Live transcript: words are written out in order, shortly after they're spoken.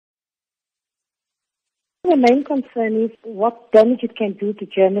the main concern is what damage it can do to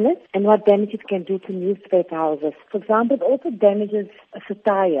journalists and what damage it can do to newspaper houses. For example, it also damages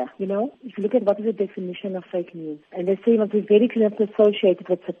satire, If you look at what is the definition of fake news, and they say it must be very closely associated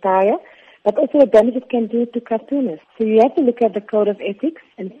with satire, but also the damage it can do to cartoonists. So you have to look at the code of ethics,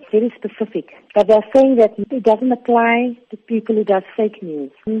 and it's very specific. But they're saying that it doesn't apply to people who do fake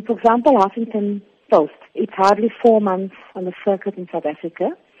news. For example, Huffington Post, it's hardly 4 months on the circuit in South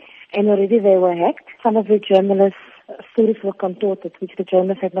Africa, and already they were hacked. Some of the journalists' stories were contorted, which the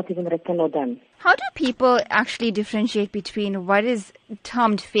journalists had not even written or done. How do people actually differentiate between what is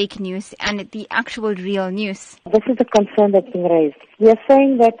termed fake news and the actual real news? This is the concern that's been raised. We are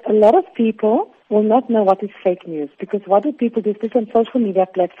saying that a lot of people will not know what is fake news, because what do people do? Especially on social media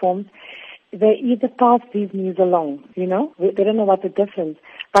platforms, they either pass these news along, They don't know what the difference.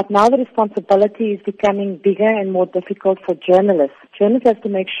 But now the responsibility is becoming bigger and more difficult for journalists. Journalists have to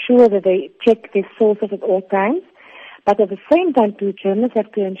make sure that they check their sources at all times. But at the same time, too, journalists have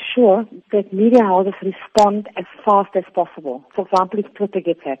to ensure that media houses respond as fast as possible. For example, if Twitter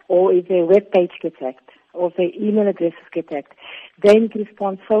gets hacked, or if their web page gets hacked, or if their email addresses get hacked, they need to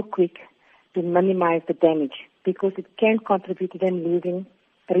respond so quick to minimize the damage, because it can contribute to them losing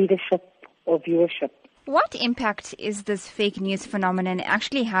readership or viewership. What impact is this fake news phenomenon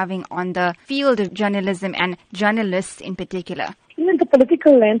actually having on the field of journalism and journalists in particular? Even the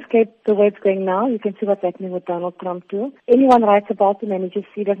political landscape, the way it's going now, you can see what's happening with Donald Trump too. Anyone writes about him and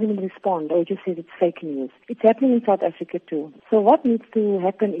he doesn't even respond, or he just says it's fake news. It's happening in South Africa too. So what needs to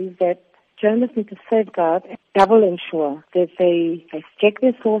happen is that journalists need to safeguard and double ensure that they check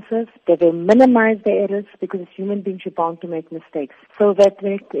their sources, that they minimize their errors, because as human beings you're bound to make mistakes, so that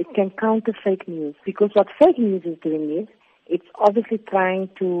it can counter fake news. Because what fake news is doing is, it's obviously trying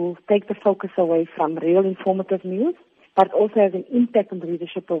to take the focus away from real informative news, but it also has an impact on the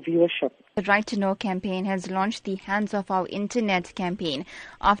readership or viewership. The Right to Know campaign has launched the Hands Off Our Internet campaign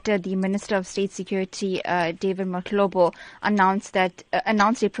after the Minister of State Security, David Motlobo, announced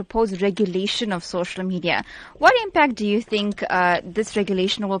a proposed regulation of social media. What impact do you think this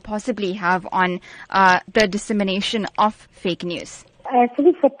regulation will possibly have on the dissemination of fake news? I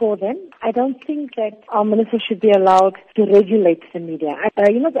fully support them. I don't think that our minister should be allowed to regulate the media.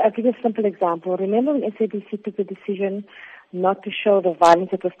 I'll give you a simple example. Remember when SABC took the decision not to show the violence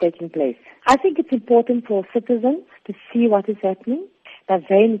that was taking place? I think it's important for citizens to see what is happening, but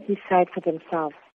they need to decide for themselves.